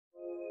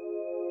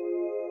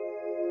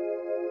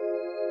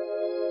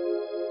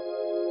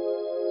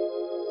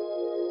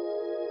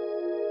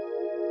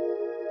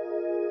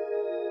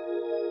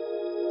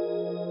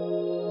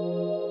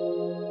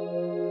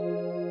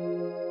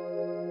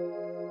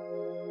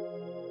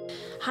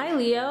Hi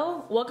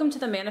Leo, welcome to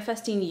the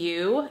Manifesting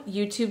You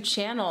YouTube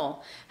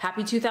channel.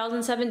 Happy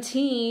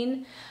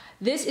 2017.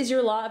 This is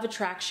your Law of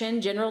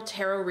Attraction General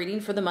Tarot reading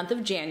for the month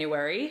of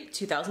January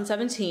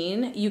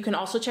 2017. You can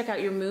also check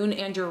out your moon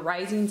and your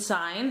rising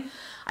sign.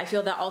 I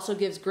feel that also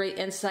gives great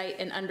insight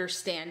and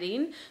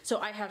understanding. So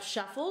I have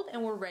shuffled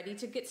and we're ready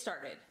to get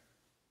started.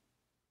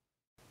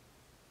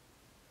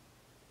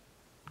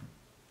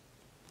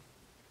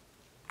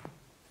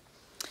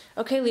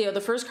 Okay, Leo, the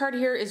first card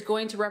here is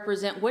going to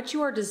represent what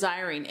you are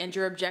desiring and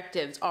your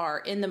objectives are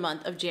in the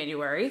month of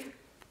January.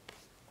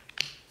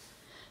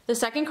 The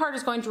second card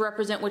is going to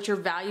represent what you're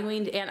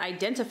valuing and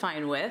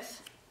identifying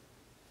with.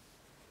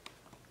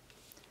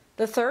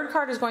 The third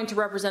card is going to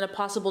represent a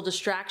possible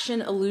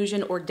distraction,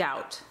 illusion, or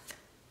doubt.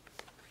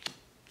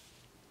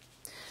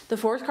 The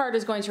fourth card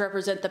is going to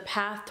represent the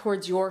path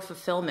towards your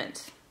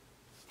fulfillment.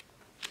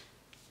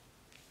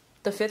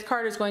 The fifth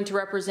card is going to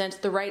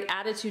represent the right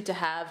attitude to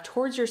have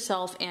towards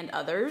yourself and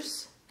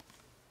others.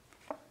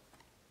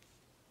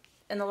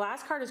 And the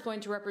last card is going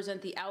to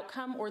represent the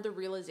outcome or the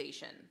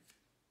realization.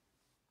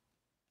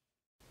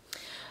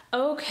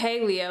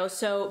 Okay, Leo,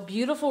 so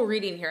beautiful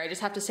reading here. I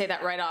just have to say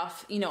that right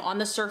off, on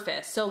the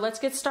surface. So let's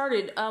get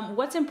started.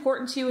 What's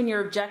important to you and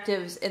your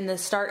objectives in the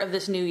start of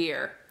this new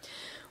year?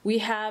 We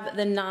have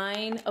the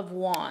Nine of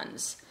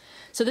Wands.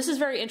 So this is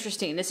very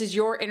interesting. This is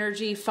your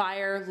energy,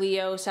 fire,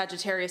 Leo,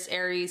 Sagittarius,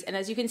 Aries. And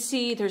as you can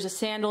see, there's a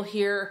sandal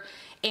here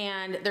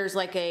and there's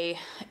like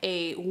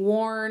a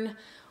worn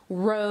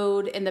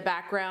road in the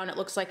background. It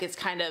looks like it's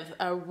kind of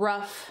a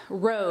rough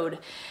road.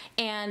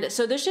 And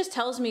so this just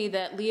tells me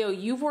that, Leo,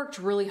 you've worked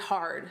really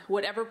hard.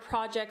 Whatever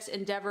projects,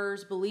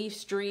 endeavors,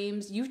 beliefs,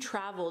 dreams, you've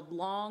traveled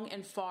long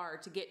and far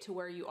to get to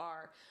where you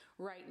are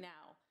right now.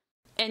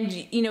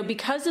 And,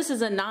 because this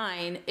is a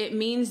 9, it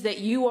means that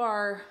you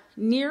are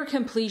near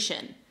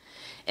completion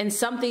in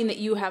something that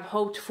you have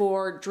hoped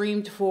for,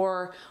 dreamed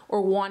for,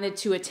 or wanted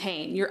to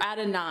attain. You're at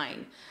a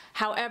 9.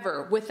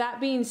 However, with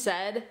that being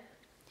said,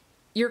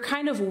 you're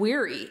kind of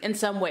weary in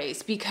some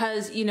ways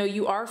because,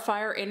 you are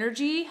fire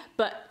energy,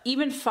 but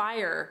even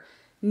fire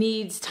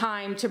needs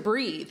time to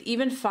breathe.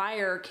 Even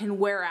fire can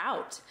wear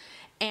out.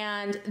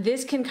 And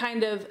this can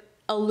kind of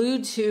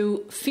allude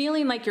to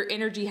feeling like your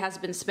energy has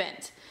been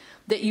spent,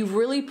 that you've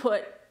really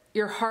put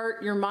your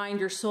heart, your mind,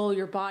 your soul,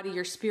 your body,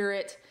 your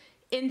spirit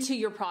into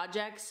your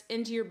projects,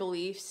 into your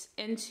beliefs,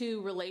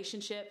 into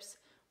relationships,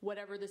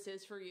 whatever this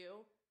is for you.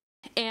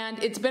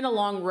 And it's been a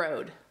long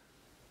road.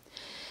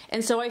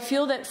 And so I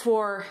feel that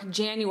for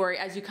January,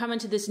 as you come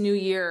into this new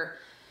year,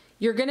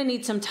 you're going to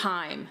need some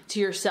time to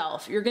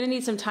yourself. You're going to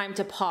need some time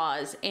to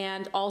pause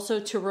and also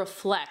to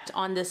reflect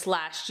on this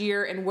last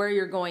year and where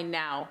you're going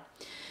now.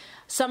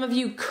 Some of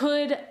you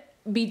could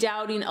be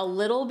doubting a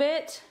little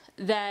bit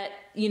that,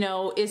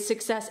 is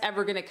success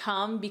ever going to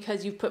come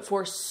because you've put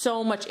forth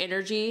so much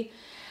energy.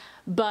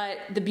 But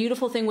the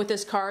beautiful thing with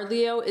this card,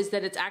 Leo, is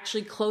that it's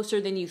actually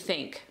closer than you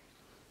think.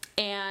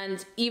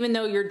 And even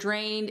though you're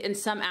drained in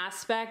some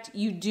aspect,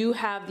 you do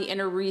have the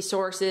inner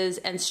resources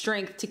and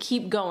strength to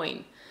keep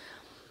going.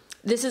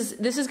 This is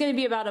going to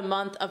be about a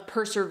month of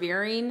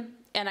persevering.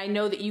 And I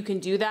know that you can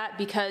do that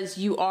because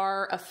you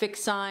are a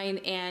fixed sign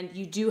and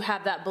you do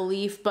have that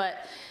belief.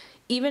 But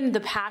even the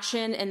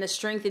passion and the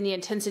strength and the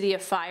intensity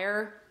of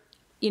fire,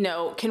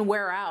 can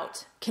wear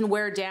out, can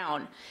wear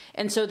down.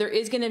 And so there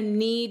is going to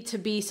need to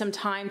be some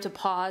time to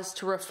pause,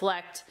 to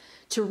reflect,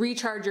 to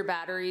recharge your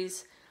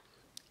batteries.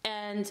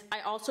 And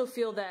I also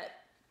feel that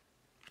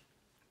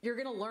you're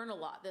going to learn a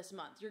lot this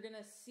month. You're going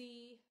to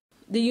see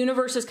the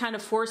universe is kind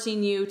of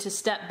forcing you to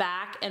step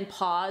back and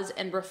pause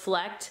and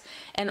reflect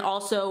and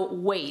also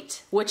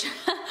wait, which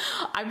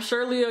I'm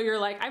sure, Leo, you're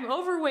like, I'm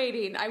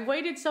overwaiting. I've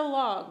waited so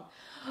long.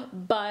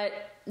 But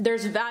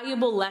there's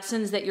valuable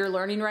lessons that you're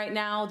learning right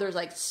now. There's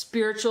like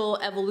spiritual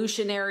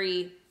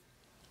evolutionary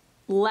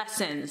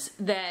lessons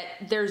that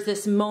there's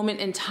this moment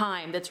in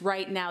time that's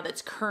right now,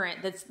 that's current,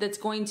 that's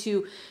going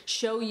to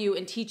show you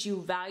and teach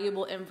you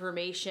valuable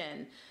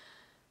information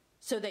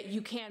so that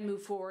you can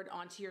move forward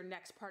onto your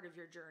next part of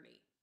your journey.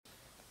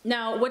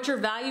 Now, what you're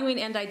valuing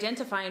and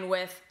identifying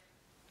with,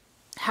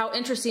 how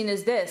interesting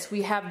is this?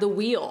 We have the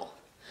wheel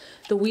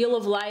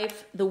of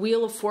life, the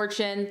wheel of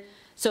fortune.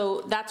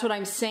 So that's what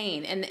I'm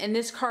saying. And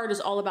this card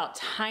is all about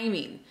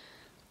timing.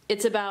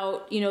 It's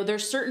about,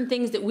 there's certain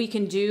things that we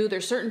can do.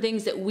 There's certain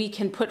things that we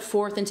can put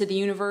forth into the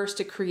universe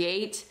to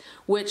create,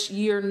 which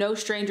you're no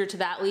stranger to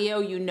that, Leo.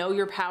 You know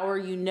your power.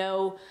 You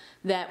know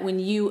that when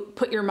you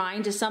put your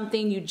mind to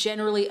something, you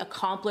generally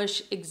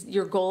accomplish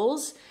your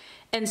goals.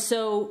 And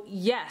so,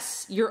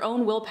 yes, your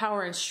own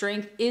willpower and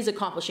strength is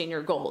accomplishing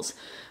your goals.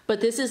 But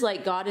this is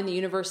like God in the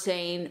universe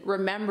saying,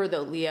 remember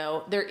though,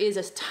 Leo, there is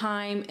a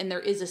time and there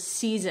is a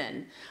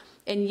season.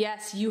 And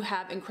yes, you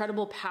have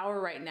incredible power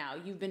right now.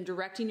 You've been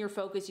directing your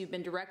focus. You've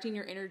been directing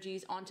your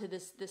energies onto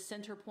this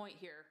center point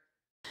here.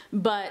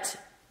 But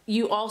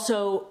you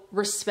also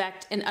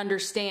respect and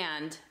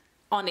understand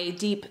on a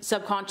deep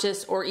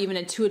subconscious or even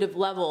intuitive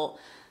level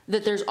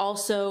that there's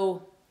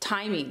also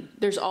timing.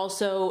 There's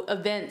also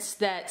events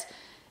that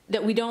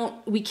that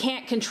we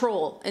can't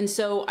control. And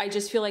so I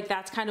just feel like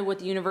that's kind of what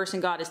the universe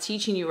and God is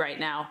teaching you right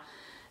now.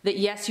 That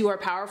yes, you are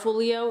powerful,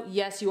 Leo.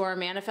 Yes, you are a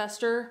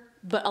manifester,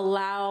 but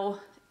allow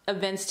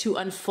events to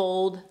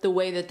unfold the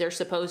way that they're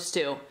supposed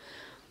to.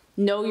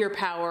 Know your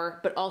power,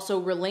 but also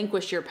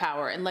relinquish your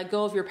power and let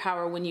go of your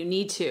power when you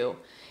need to.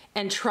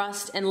 And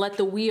trust and let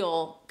the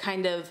wheel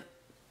kind of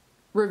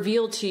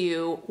reveal to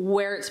you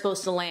where it's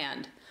supposed to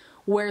land,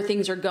 where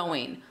things are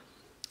going.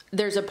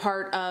 There's a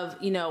part of,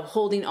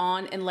 holding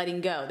on and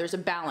letting go. There's a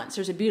balance.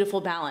 There's a beautiful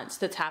balance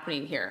that's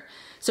happening here.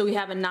 So we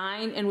have a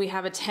 9 and we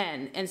have a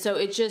 10. And so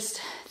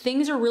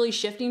things are really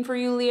shifting for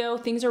you, Leo.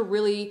 Things are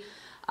really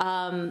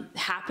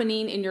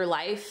happening in your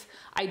life.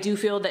 I do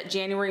feel that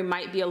January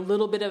might be a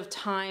little bit of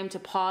time to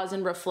pause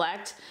and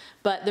reflect,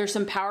 but there's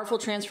some powerful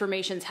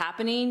transformations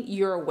happening.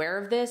 You're aware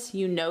of this.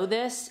 You know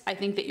this. I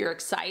think that you're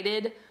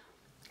excited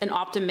and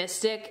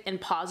optimistic and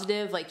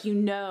positive. Like,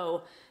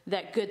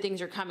 that good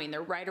things are coming.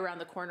 They're right around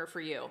the corner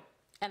for you.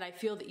 And I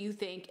feel that you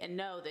think and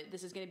know that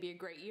this is going to be a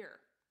great year.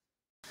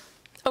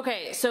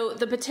 Okay, so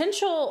the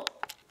potential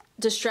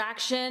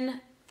distraction,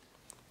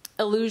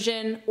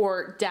 illusion,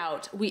 or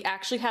doubt, we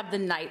actually have the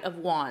Knight of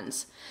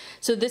Wands.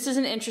 So this is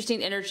an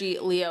interesting energy,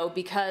 Leo,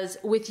 because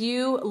with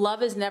you,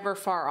 love is never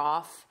far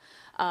off.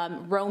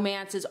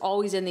 Romance is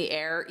always in the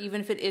air.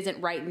 Even if it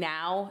isn't right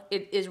now,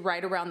 it is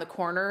right around the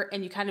corner.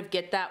 And you kind of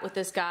get that with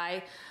this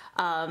guy.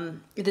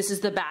 This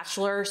is the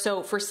Bachelor.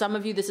 So for some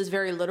of you, this is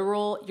very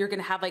literal. You're going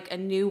to have like a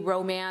new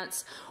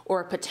romance or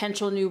a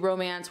potential new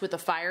romance with a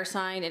fire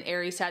sign, an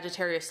Aries,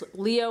 Sagittarius,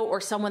 Leo, or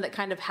someone that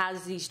kind of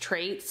has these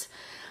traits.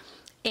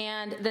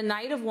 And the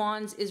Knight of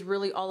Wands is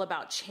really all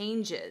about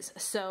changes.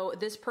 So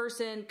this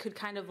person could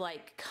kind of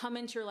like come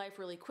into your life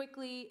really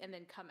quickly and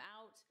then come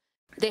out.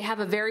 They have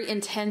a very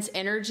intense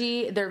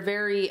energy. They're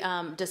very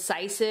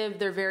decisive.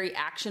 They're very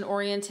action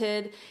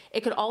oriented.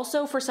 It could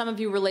also, for some of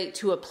you, relate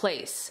to a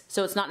place.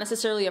 So it's not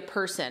necessarily a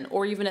person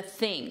or even a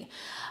thing.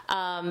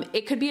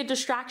 It could be a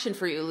distraction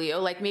for you, Leo.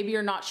 Like maybe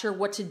you're not sure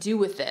what to do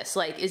with this.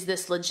 Like, is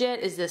this legit?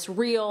 Is this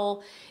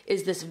real?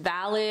 Is this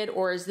valid?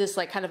 Or is this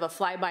like kind of a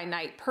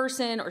fly-by-night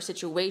person or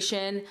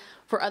situation?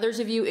 For others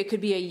of you, it could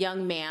be a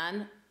young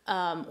man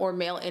or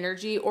male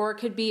energy, or it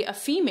could be a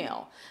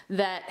female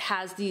that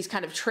has these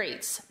kind of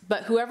traits.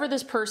 But whoever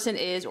this person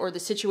is or the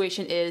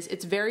situation is,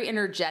 it's very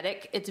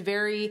energetic. It's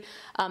very,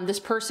 this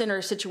person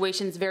or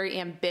situation is very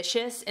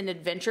ambitious and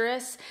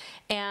adventurous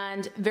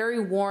and very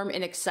warm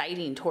and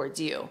exciting towards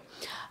you.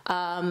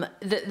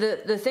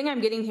 The thing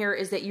I'm getting here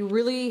is that you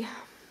really,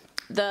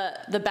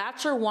 the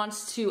Bachelor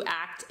wants to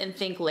act and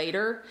think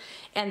later,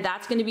 and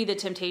that's going to be the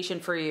temptation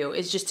for you,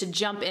 is just to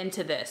jump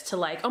into this, to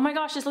like, oh my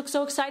gosh, this looks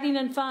so exciting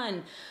and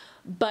fun.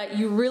 But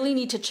you really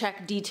need to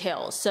check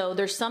details. So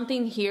there's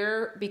something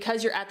here,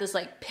 because you're at this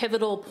like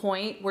pivotal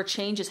point where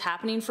change is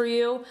happening for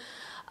you.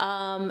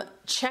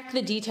 Check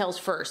the details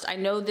first. I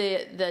know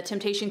the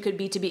temptation could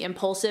be to be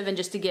impulsive and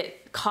just to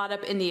get caught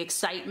up in the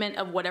excitement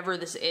of whatever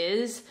this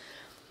is.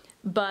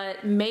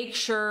 But make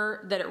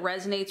sure that it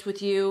resonates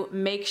with you.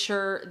 Make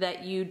sure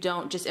that you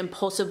don't just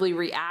impulsively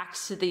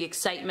react to the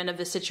excitement of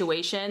the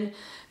situation,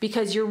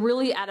 because you're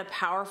really at a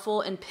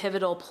powerful and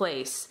pivotal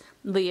place,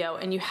 Leo,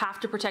 and you have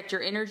to protect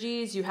your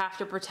energies. You have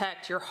to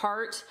protect your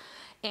heart,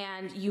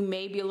 and you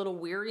may be a little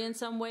weary in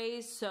some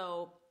ways.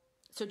 So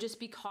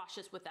just be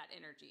cautious with that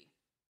energy.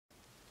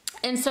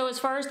 And so as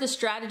far as the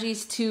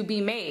strategies to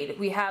be made,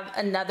 we have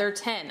another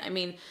 10. I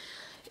mean,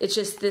 it's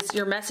just this,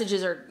 your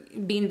messages are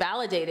being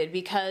validated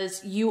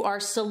because you are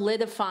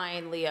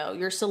solidifying, Leo.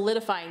 You're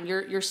solidifying,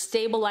 you're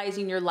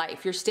stabilizing your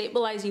life. You're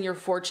stabilizing your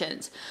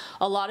fortunes.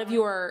 A lot of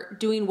you are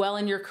doing well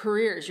in your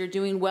careers. You're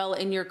doing well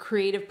in your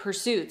creative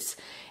pursuits,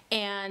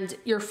 and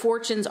your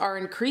fortunes are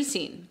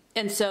increasing.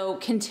 And so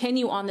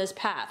continue on this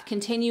path.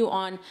 Continue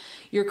on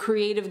your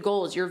creative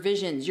goals, your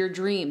visions, your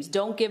dreams.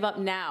 Don't give up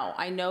now.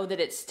 I know that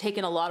it's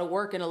taken a lot of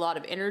work and a lot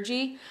of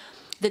energy.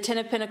 The 10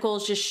 of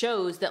Pentacles just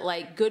shows that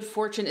like good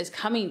fortune is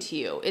coming to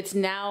you. It's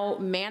now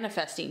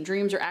manifesting.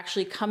 Dreams are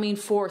actually coming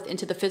forth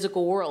into the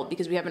physical world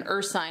because we have an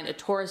earth sign, a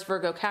Taurus,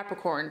 Virgo,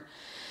 Capricorn.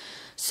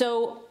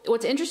 So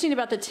what's interesting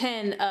about the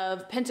 10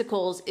 of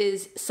Pentacles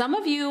is some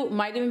of you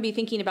might even be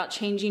thinking about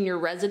changing your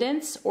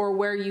residence or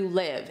where you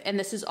live. And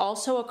this is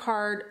also a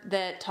card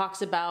that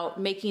talks about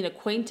making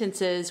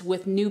acquaintances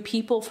with new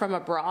people from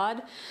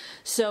abroad.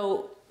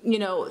 So you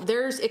know,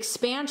 there's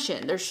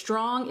expansion, there's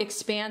strong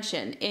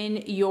expansion in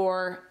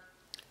your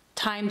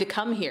time to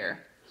come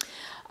here.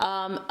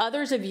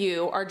 Others of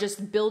you are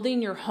just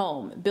building your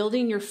home,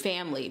 building your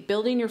family,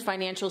 building your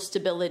financial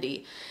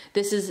stability.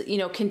 This is, you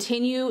know,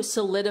 continue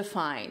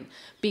solidifying,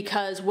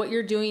 because what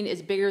you're doing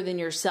is bigger than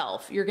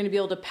yourself. You're going to be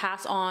able to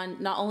pass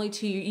on not only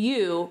to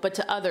you, but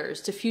to others,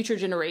 to future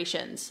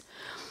generations.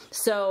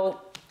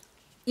 So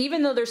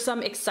even though there's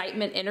some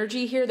excitement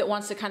energy here that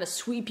wants to kind of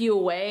sweep you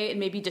away and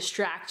maybe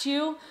distract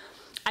you,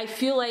 I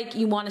feel like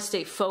you want to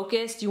stay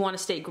focused, you want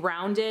to stay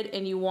grounded,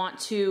 and you want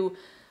to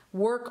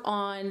work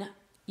on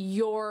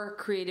your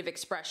creative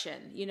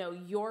expression. You know,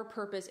 your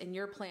purpose and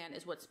your plan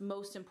is what's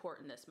most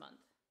important this month.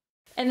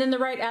 And then the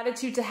right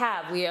attitude to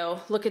have,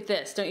 Leo. Look at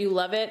this. Don't you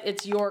love it?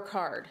 It's your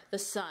card, the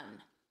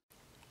Sun.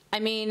 I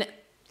mean,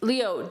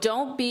 Leo,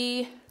 don't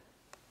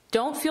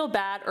feel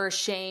bad or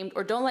ashamed,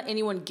 or don't let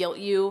anyone guilt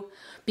you,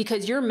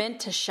 because you're meant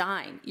to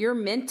shine. You're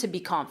meant to be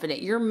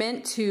confident. You're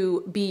meant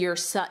to be your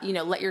sun,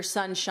 let your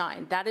sun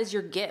shine. That is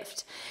your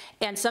gift.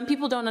 And some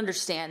people don't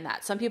understand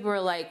that. Some people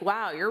are like,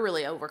 wow, you're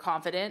really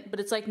overconfident. But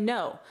it's like,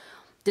 no,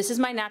 this is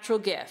my natural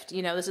gift.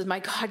 This is my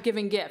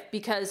God-given gift,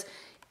 because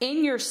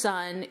in your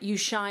sun, you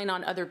shine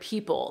on other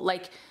people.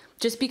 Like,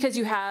 just because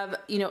you have,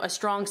 a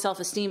strong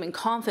self-esteem and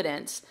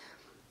confidence,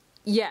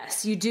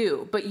 yes, you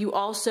do, but you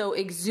also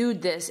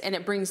exude this, and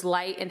it brings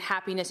light and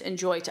happiness and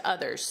joy to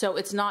others. So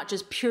it's not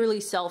just purely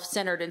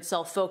self-centered and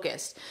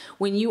self-focused.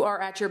 When you are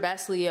at your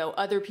best, Leo,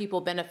 other people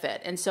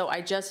benefit. And so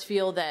I just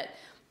feel that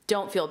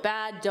don't feel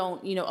bad.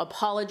 Don't,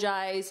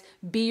 apologize.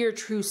 Be your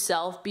true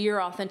self. Be your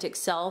authentic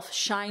self.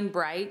 Shine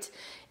bright.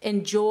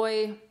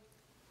 Enjoy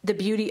the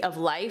beauty of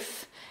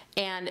life,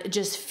 and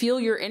just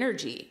feel your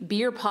energy. Be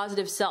your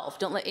positive self.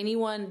 Don't let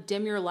anyone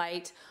dim your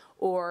light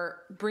or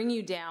bring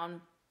you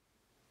down.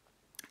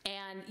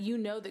 And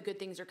that good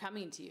things are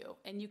coming to you,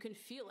 and you can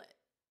feel it.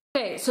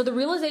 Okay, so the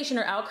realization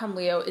or outcome,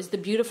 Leo, is the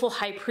beautiful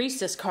High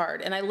Priestess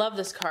card, and I love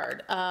this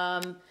card.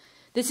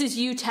 This is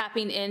you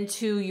tapping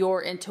into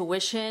your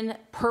intuition.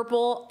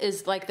 Purple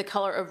is like the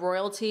color of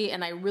royalty,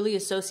 and I really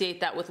associate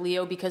that with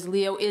Leo, because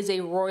Leo is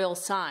a royal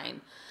sign.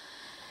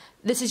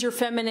 This is your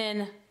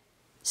feminine,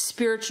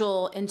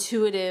 spiritual,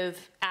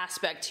 intuitive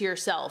aspect to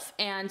yourself,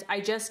 and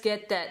I just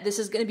get that this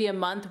is going to be a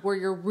month where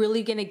you're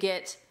really going to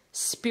get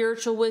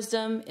spiritual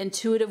wisdom,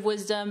 intuitive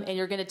wisdom, and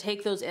you're going to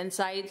take those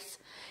insights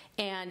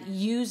and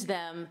use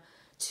them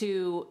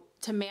to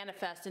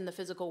manifest in the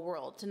physical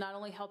world, to not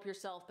only help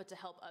yourself, but to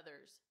help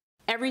others.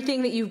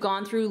 Everything that you've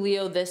gone through,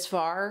 Leo, this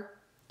far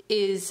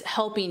is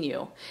helping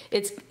you.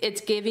 It's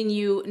giving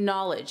you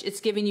knowledge. It's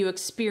giving you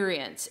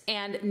experience.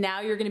 And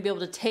now you're going to be able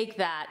to take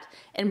that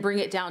and bring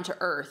it down to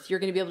earth. You're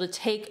going to be able to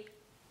take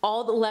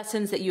all the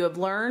lessons that you have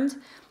learned,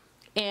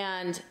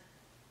 and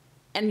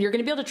you're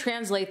going to be able to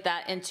translate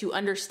that into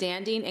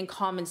understanding and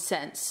common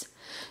sense.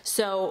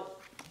 So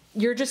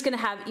you're just going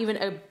to have even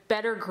a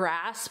better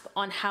grasp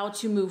on how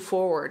to move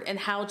forward and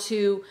how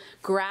to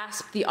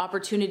grasp the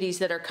opportunities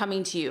that are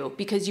coming to you,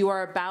 because you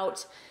are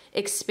about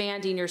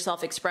expanding your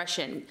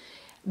self-expression,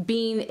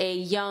 being a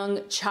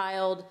young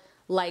child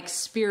like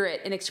spirit,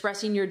 and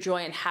expressing your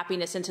joy and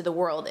happiness into the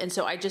world. And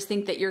so I just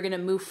think that you're going to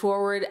move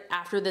forward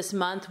after this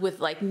month with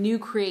like new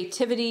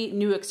creativity,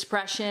 new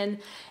expression,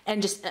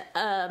 and just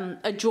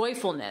a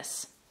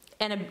joyfulness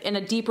and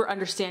a deeper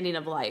understanding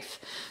of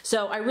life.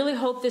 So I really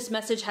hope this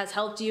message has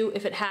helped you.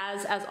 If it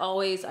has, as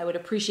always, I would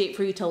appreciate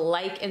for you to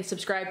like and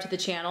subscribe to the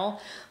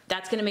channel.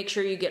 That's going to make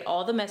sure you get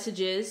all the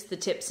messages, the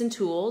tips and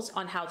tools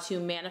on how to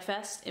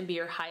manifest and be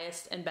your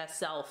highest and best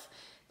self.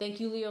 Thank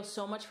you, Leo,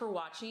 so much for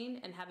watching,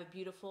 and have a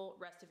beautiful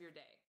rest of your day.